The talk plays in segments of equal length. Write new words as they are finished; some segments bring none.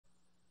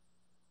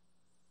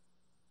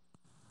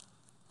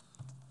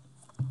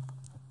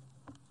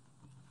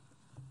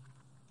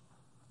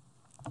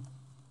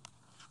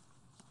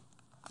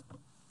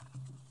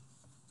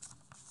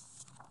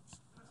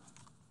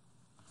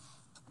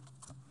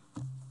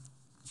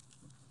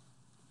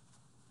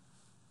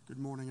Good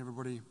morning,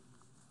 everybody.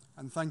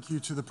 And thank you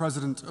to the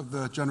President of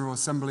the General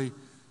Assembly,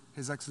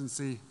 His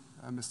Excellency,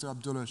 Mr.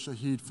 Abdullah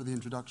Shahid, for the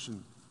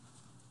introduction.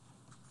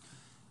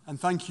 And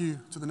thank you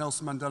to the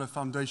Nelson Mandela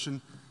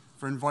Foundation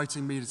for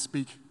inviting me to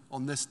speak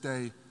on this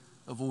day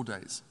of all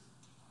days.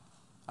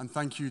 And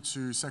thank you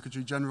to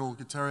Secretary General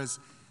Guterres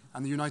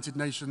and the United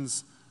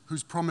Nations,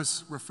 whose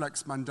promise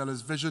reflects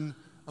Mandela's vision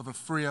of a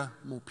freer,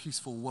 more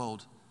peaceful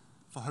world,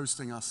 for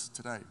hosting us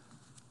today.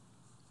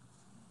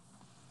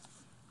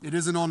 It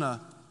is an honor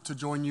to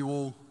join you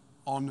all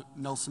on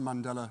Nelson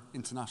Mandela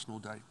International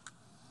Day.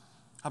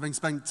 Having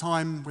spent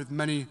time with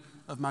many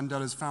of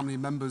Mandela's family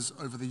members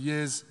over the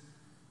years,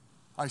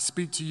 I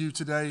speak to you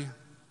today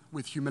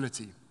with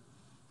humility,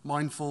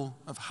 mindful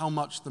of how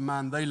much the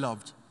man they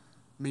loved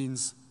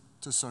means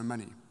to so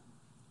many.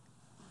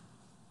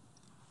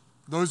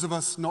 Those of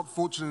us not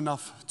fortunate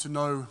enough to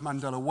know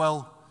Mandela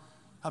well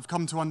have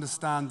come to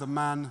understand the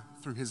man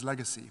through his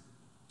legacy,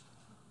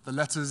 the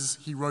letters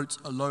he wrote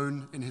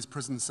alone in his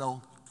prison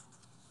cell,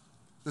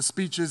 the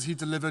speeches he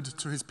delivered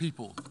to his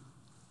people,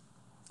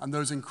 and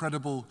those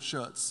incredible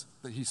shirts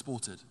that he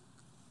sported.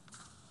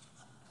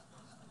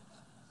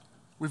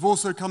 We've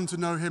also come to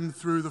know him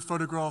through the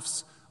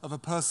photographs of a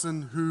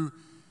person who,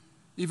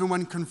 even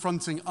when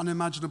confronting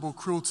unimaginable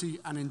cruelty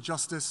and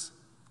injustice,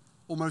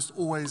 almost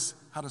always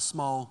had a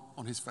smile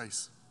on his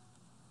face.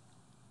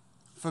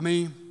 For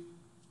me,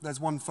 there's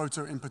one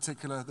photo in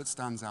particular that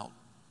stands out.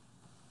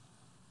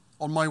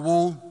 On my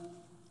wall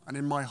and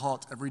in my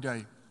heart every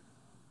day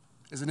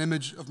is an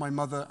image of my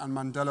mother and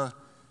Mandela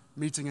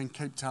meeting in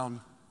Cape Town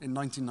in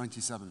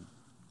 1997.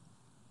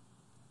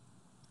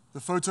 The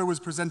photo was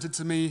presented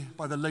to me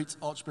by the late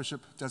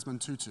Archbishop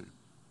Desmond Tutu,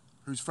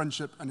 whose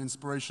friendship and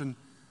inspiration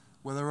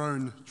were their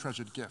own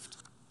treasured gift.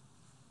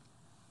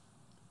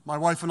 My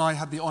wife and I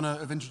had the honor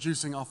of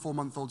introducing our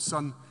 4-month-old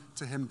son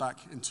to him back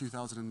in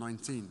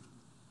 2019.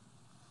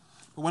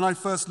 But when I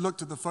first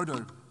looked at the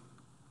photo,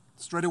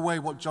 straight away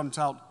what jumped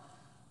out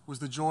was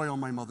the joy on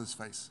my mother's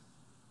face,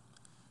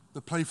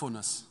 the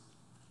playfulness,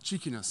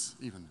 cheekiness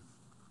even,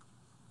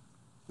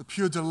 the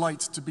pure delight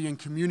to be in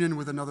communion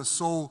with another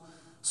soul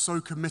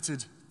so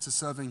committed to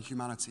serving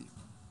humanity.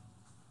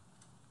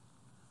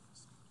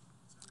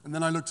 And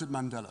then I looked at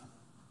Mandela.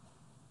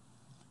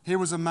 Here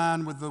was a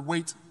man with the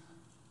weight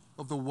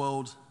of the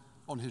world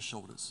on his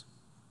shoulders,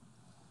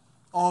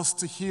 asked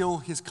to heal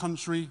his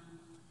country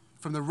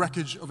from the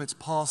wreckage of its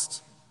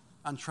past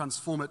and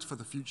transform it for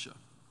the future.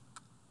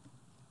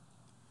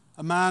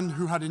 A man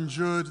who had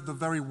endured the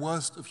very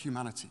worst of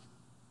humanity,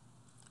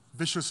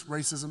 vicious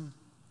racism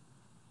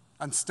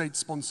and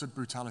state-sponsored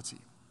brutality.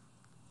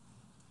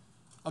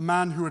 A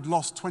man who had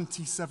lost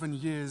 27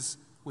 years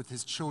with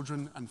his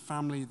children and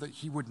family that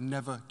he would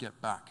never get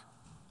back.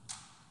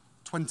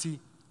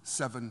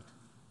 27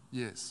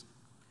 years.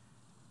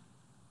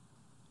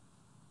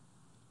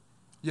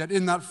 Yet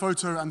in that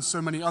photo and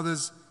so many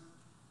others,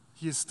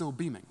 he is still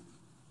beaming,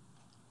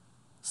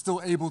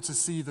 still able to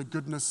see the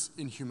goodness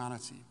in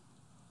humanity,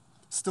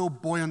 still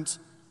buoyant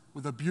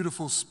with a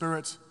beautiful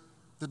spirit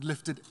that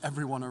lifted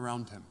everyone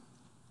around him.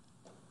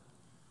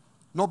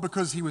 Not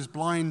because he was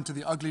blind to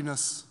the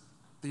ugliness,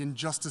 the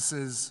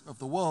injustices of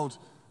the world,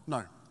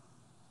 no,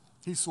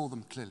 he saw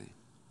them clearly.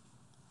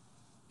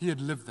 He had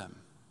lived them,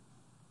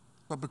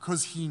 but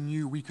because he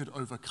knew we could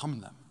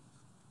overcome them.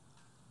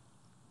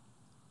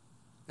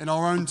 In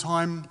our own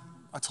time,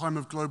 a time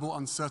of global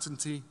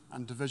uncertainty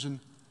and division,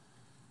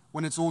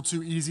 when it's all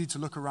too easy to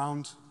look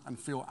around and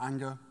feel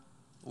anger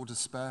or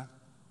despair,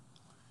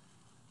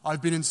 I've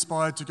been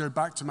inspired to go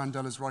back to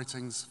Mandela's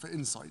writings for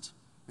insight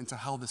into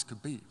how this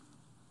could be,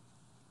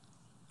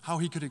 how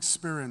he could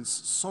experience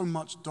so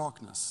much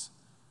darkness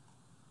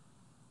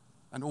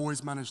and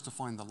always manage to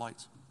find the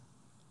light.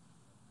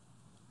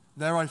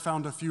 There I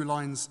found a few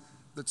lines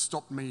that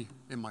stopped me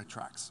in my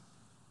tracks.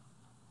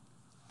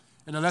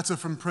 In a letter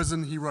from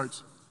prison, he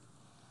wrote,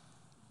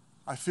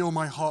 "I feel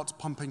my heart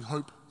pumping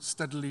hope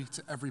steadily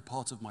to every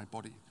part of my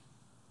body,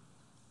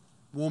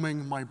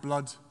 warming my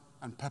blood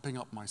and pepping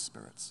up my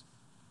spirits.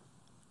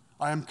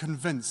 I am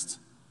convinced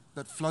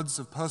that floods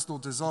of personal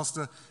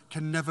disaster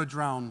can never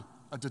drown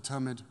a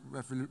determined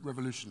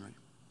revolutionary.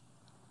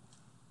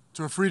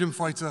 To a freedom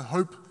fighter,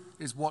 hope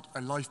is what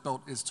a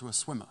lifebelt is to a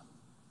swimmer,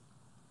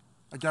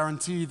 a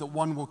guarantee that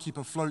one will keep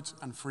afloat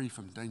and free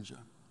from danger."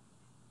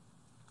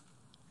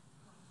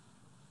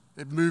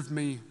 It moved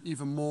me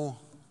even more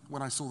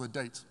when I saw the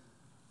date,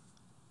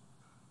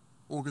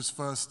 August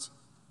 1st,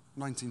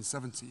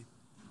 1970,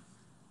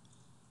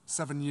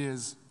 7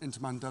 years into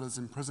Mandela's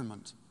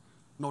imprisonment,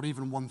 not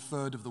even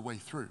 1/3 of the way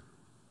through.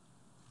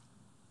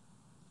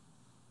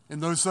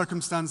 In those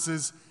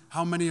circumstances,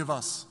 how many of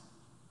us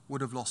would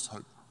have lost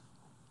hope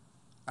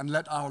and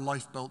let our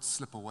lifebelts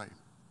slip away?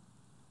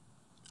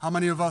 How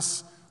many of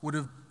us would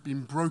have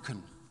been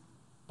broken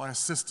by a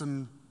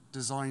system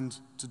designed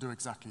to do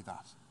exactly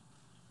that?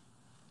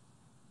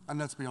 And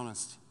let's be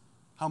honest,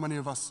 how many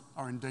of us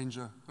are in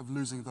danger of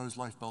losing those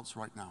lifebelts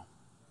right now?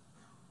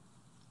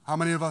 How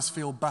many of us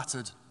feel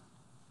battered,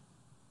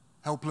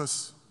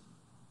 helpless,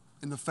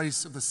 in the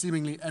face of the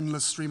seemingly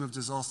endless stream of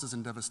disasters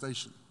and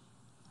devastation.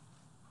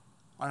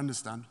 I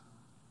understand.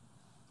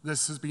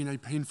 This has been a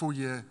painful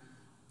year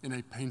in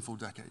a painful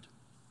decade.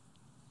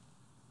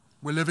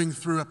 We're living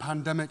through a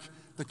pandemic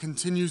that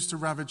continues to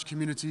ravage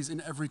communities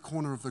in every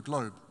corner of the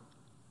globe.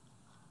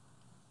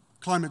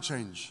 Climate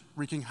change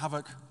wreaking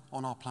havoc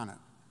on our planet,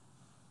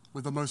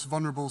 with the most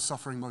vulnerable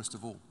suffering most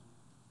of all.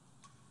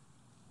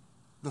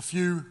 The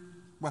few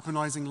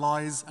weaponizing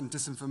lies and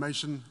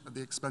disinformation at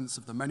the expense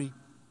of the many.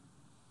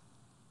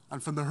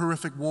 And from the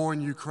horrific war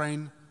in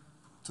Ukraine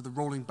to the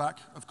rolling back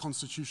of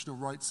constitutional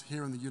rights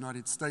here in the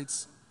United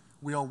States,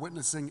 we are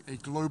witnessing a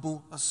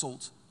global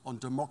assault on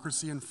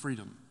democracy and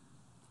freedom,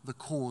 the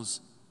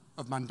cause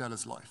of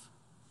Mandela's life.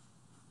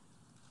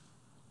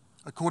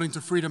 According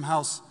to Freedom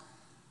House,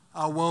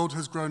 our world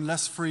has grown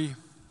less free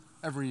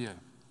every year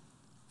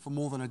for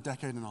more than a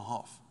decade and a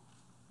half.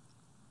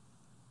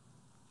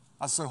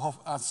 As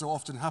so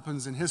often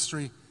happens in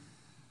history,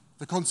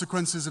 the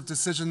consequences of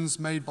decisions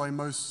made by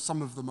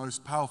some of the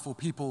most powerful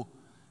people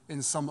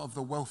in some of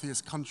the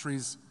wealthiest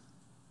countries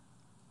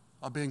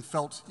are being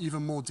felt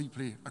even more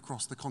deeply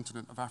across the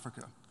continent of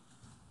Africa.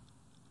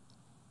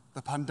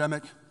 The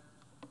pandemic,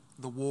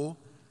 the war,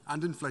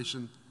 and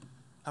inflation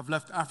have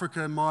left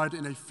Africa mired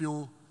in a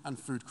fuel and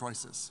food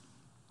crisis,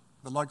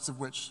 the likes of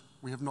which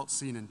we have not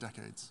seen in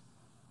decades.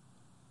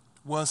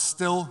 Worse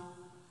still,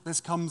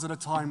 this comes at a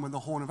time when the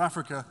Horn of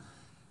Africa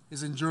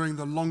is enduring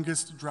the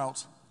longest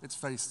drought it's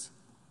faced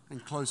in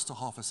close to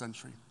half a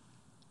century.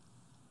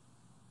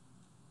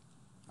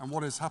 And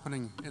what is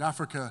happening in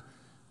Africa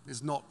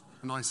is not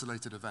an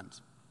isolated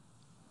event.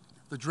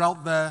 The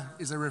drought there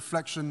is a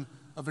reflection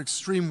of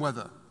extreme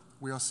weather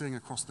we are seeing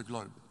across the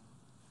globe.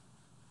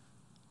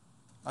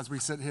 As we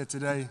sit here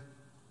today,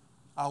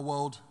 our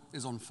world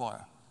is on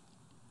fire,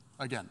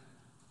 again.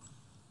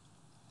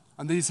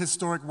 And these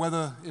historic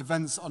weather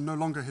events are no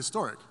longer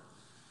historic.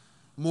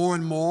 More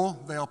and more,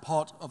 they are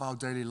part of our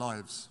daily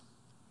lives.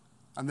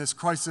 And this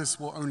crisis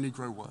will only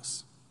grow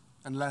worse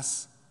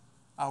unless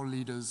our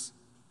leaders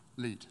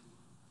lead.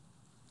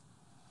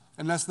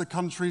 Unless the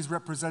countries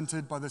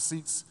represented by the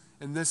seats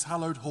in this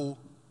hallowed hall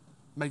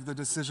make the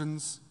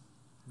decisions,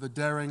 the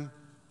daring,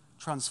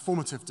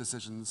 transformative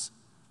decisions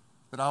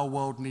that our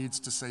world needs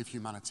to save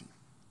humanity.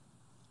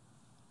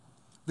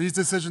 These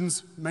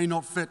decisions may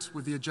not fit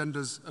with the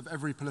agendas of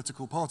every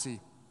political party.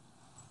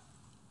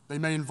 They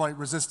may invite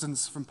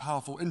resistance from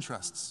powerful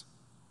interests.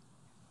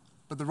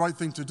 But the right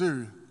thing to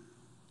do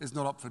is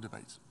not up for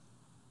debate.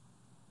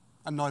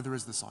 And neither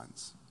is the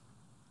science.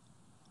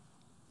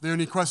 The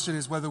only question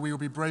is whether we will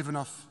be brave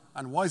enough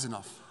and wise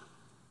enough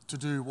to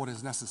do what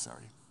is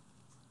necessary.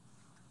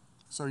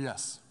 So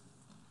yes,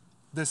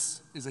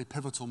 this is a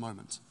pivotal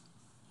moment.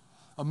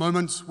 A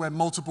moment where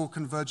multiple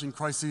converging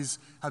crises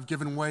have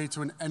given way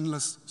to an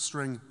endless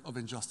string of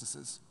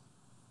injustices.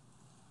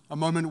 A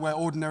moment where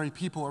ordinary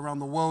people around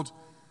the world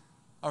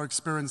are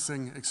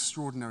experiencing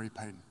extraordinary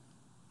pain.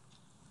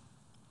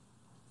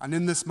 And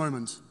in this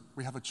moment,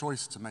 we have a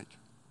choice to make.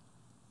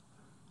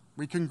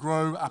 We can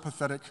grow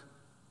apathetic,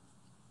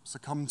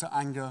 succumb to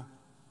anger,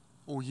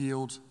 or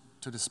yield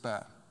to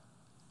despair,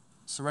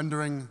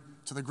 surrendering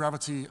to the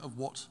gravity of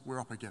what we're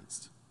up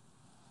against.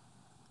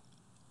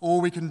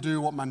 Or we can do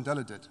what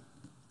Mandela did,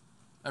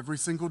 every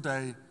single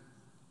day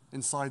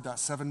inside that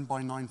 7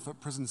 by 9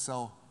 foot prison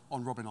cell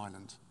on Robben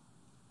Island,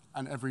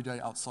 and every day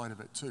outside of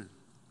it too.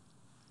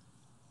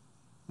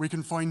 We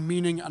can find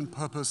meaning and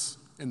purpose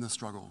in the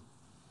struggle.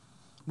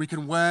 We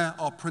can wear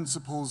our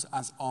principles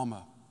as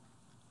armor.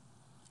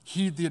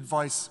 Heed the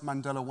advice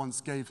Mandela once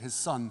gave his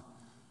son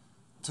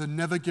to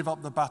never give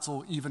up the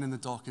battle even in the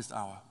darkest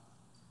hour,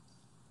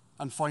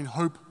 and find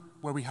hope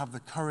where we have the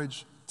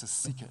courage to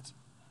seek it.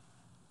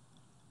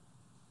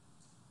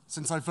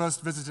 Since I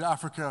first visited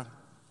Africa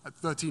at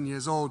 13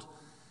 years old,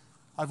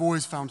 I've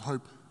always found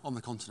hope on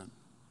the continent.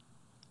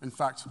 In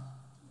fact,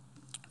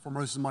 for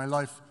most of my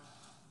life,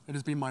 it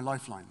has been my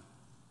lifeline,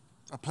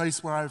 a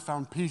place where I have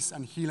found peace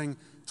and healing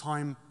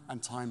time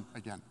and time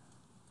again.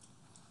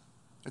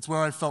 It's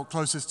where I felt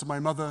closest to my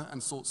mother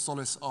and sought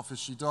solace after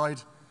she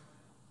died,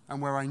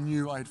 and where I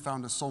knew I had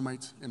found a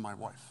soulmate in my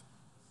wife.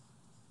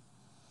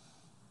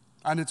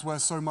 And it's where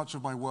so much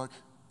of my work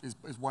is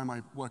why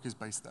my work is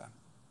based there.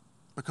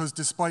 Because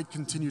despite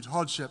continued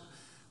hardship,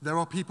 there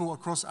are people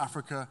across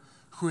Africa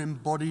who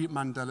embody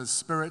Mandela's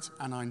spirit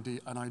and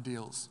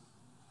ideals,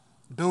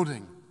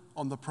 building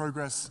on the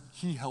progress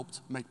he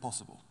helped make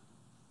possible.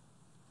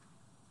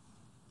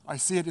 I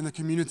see it in the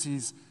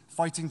communities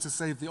fighting to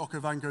save the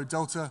Okavango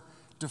Delta,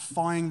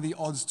 defying the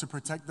odds to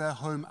protect their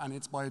home and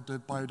its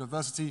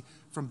biodiversity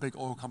from big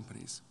oil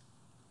companies.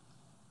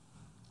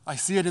 I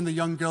see it in the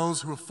young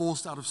girls who are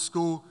forced out of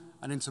school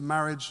and into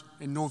marriage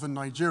in northern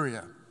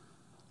Nigeria,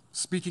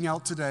 speaking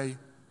out today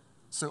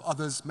so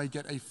others may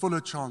get a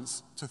fuller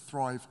chance to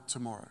thrive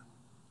tomorrow.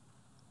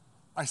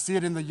 I see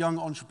it in the young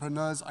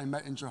entrepreneurs I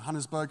met in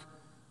Johannesburg,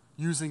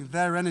 using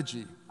their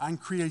energy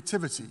and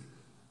creativity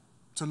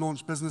to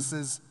launch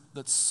businesses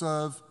that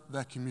serve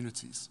their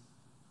communities.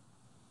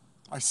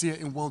 I see it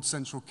in World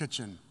Central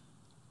Kitchen,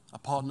 a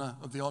partner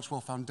of the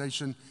Archwell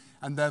Foundation,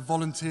 and their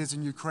volunteers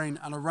in Ukraine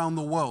and around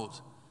the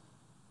world,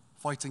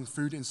 fighting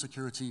food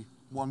insecurity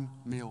one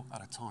meal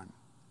at a time.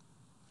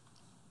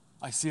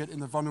 I see it in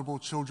the vulnerable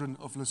children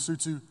of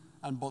Lesotho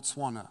and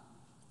Botswana,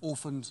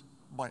 orphaned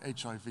by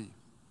HIV,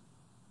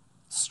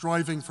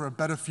 striving for a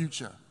better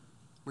future,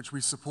 which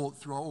we support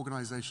through our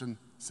organization,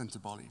 Centre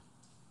Bali.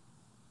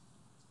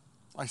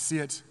 I see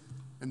it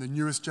in the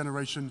newest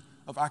generation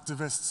of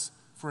activists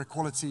for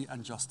equality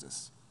and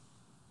justice,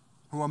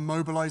 who are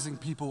mobilizing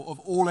people of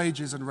all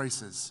ages and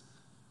races,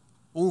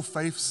 all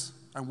faiths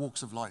and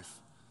walks of life,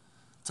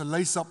 to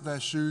lace up their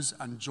shoes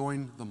and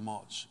join the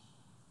march.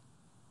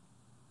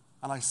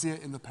 And I see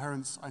it in the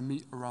parents I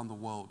meet around the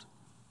world,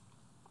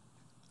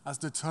 as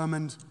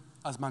determined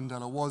as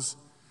Mandela was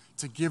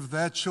to give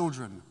their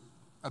children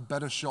a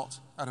better shot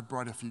at a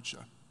brighter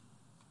future,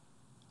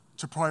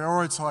 to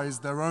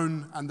prioritize their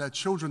own and their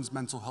children's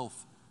mental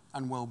health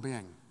and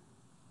well-being,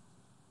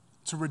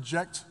 to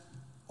reject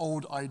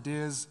old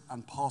ideas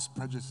and past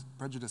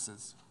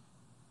prejudices,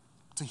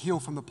 to heal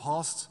from the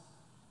past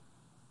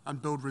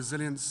and build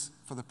resilience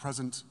for the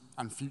present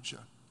and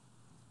future,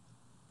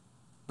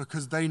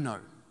 because they know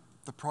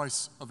the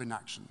price of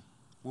inaction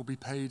will be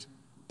paid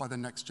by the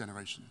next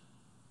generation.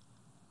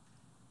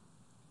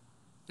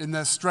 In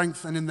their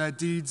strength and in their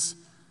deeds,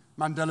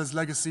 Mandela's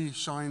legacy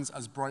shines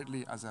as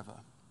brightly as ever.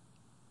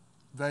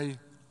 They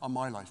are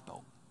my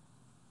lifebelt.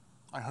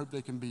 I hope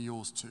they can be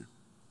yours too.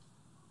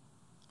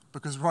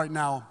 Because right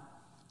now,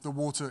 the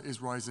water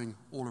is rising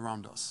all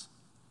around us.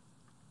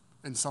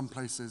 In some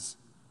places,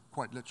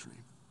 quite literally.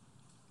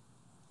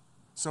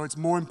 So it's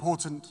more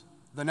important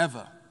than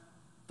ever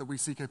that we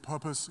seek a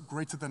purpose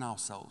greater than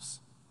ourselves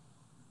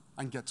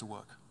and get to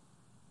work.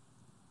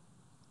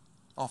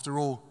 After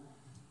all,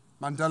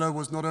 Mandela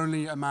was not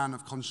only a man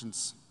of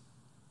conscience,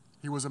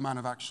 he was a man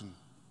of action.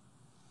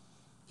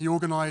 He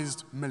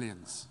organized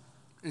millions,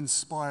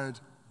 inspired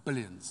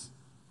billions,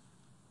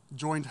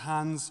 joined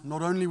hands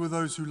not only with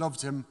those who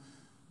loved him,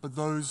 but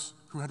those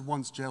who had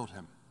once jailed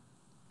him,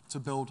 to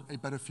build a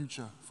better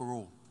future for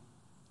all.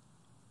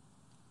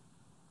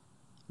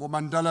 What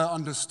Mandela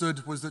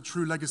understood was that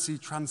true legacy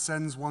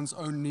transcends one's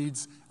own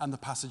needs and the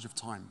passage of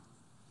time.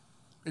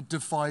 It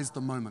defies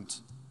the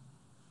moment.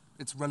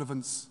 Its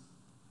relevance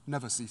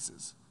never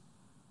ceases.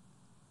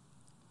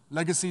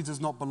 Legacy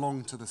does not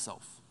belong to the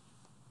self.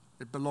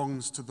 It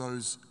belongs to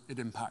those it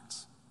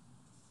impacts.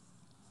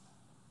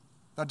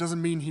 That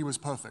doesn't mean he was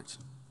perfect.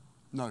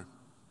 No,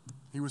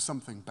 he was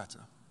something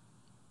better.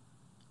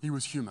 He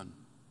was human.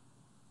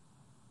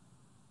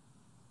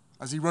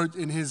 As he wrote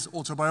in his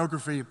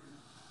autobiography,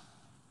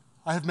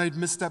 I have made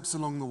missteps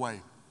along the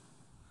way,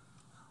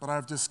 but I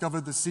have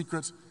discovered the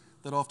secret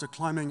that after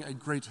climbing a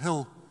great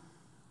hill,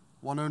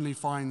 one only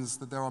finds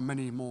that there are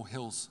many more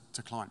hills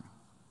to climb.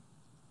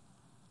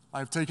 I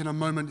have taken a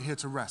moment here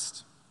to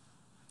rest,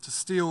 to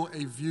steal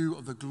a view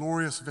of the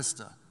glorious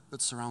vista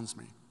that surrounds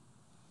me,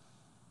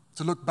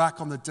 to look back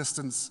on the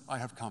distance I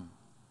have come.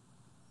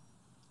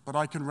 But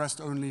I can rest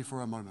only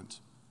for a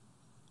moment,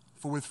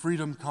 for with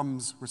freedom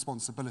comes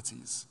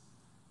responsibilities,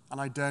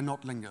 and I dare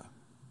not linger,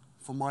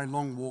 for my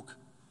long walk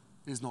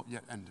is not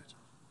yet ended.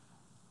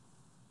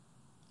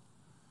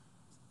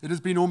 It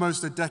has been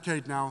almost a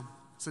decade now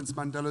since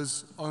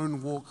Mandela's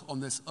own walk on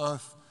this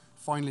earth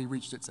finally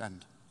reached its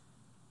end.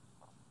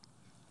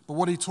 But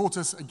what he taught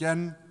us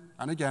again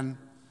and again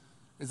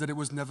is that it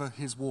was never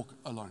his walk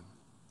alone.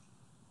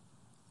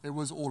 It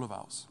was all of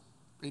ours.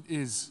 It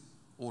is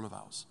all of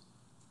ours.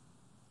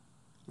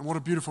 And what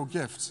a beautiful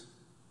gift,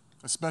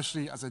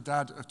 especially as a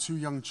dad of 2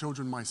 young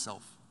children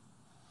myself.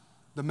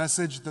 The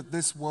message that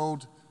this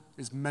world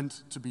is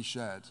meant to be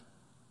shared.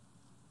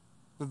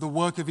 That the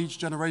work of each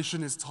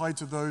generation is tied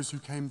to those who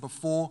came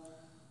before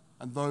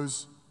and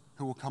those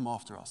who will come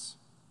after us.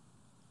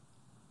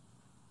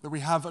 That we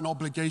have an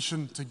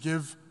obligation to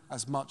give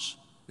as much,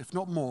 if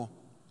not more,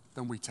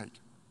 than we take.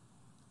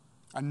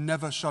 And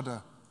never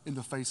shudder in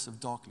the face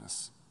of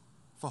darkness,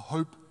 for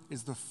hope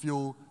is the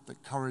fuel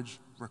that courage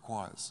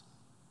requires.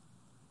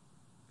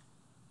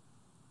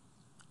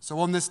 So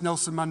on this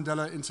Nelson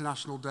Mandela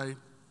International Day,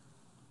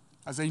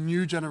 as a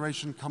new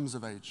generation comes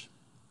of age,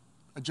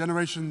 a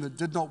generation that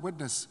did not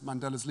witness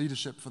Mandela's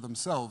leadership for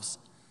themselves,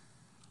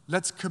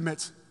 let's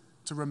commit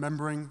to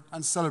remembering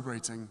and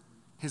celebrating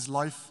his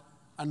life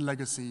and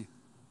legacy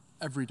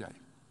every day,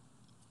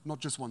 not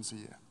just once a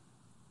year.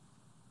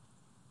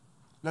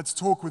 Let's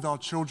talk with our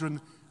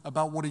children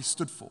about what he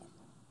stood for.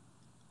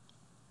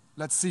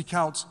 Let's seek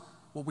out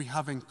what we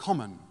have in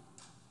common,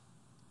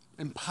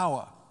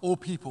 empower all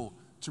people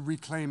to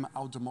reclaim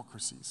our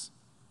democracies,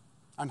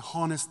 and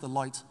harness the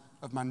light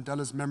of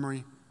Mandela's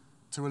memory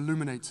to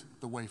illuminate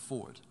the way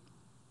forward.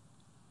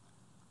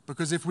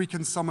 Because if we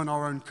can summon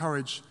our own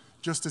courage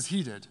just as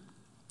he did,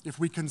 if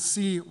we can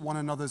see one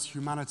another's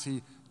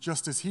humanity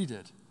just as he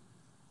did,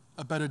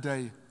 a better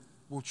day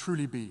will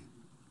truly be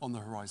on the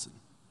horizon.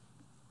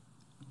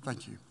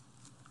 Thank you.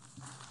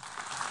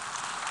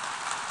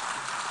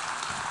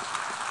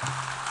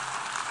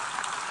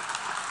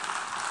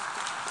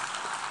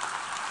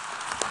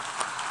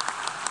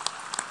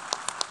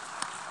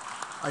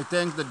 I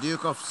thank the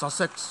Duke of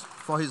Sussex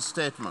for his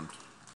statement.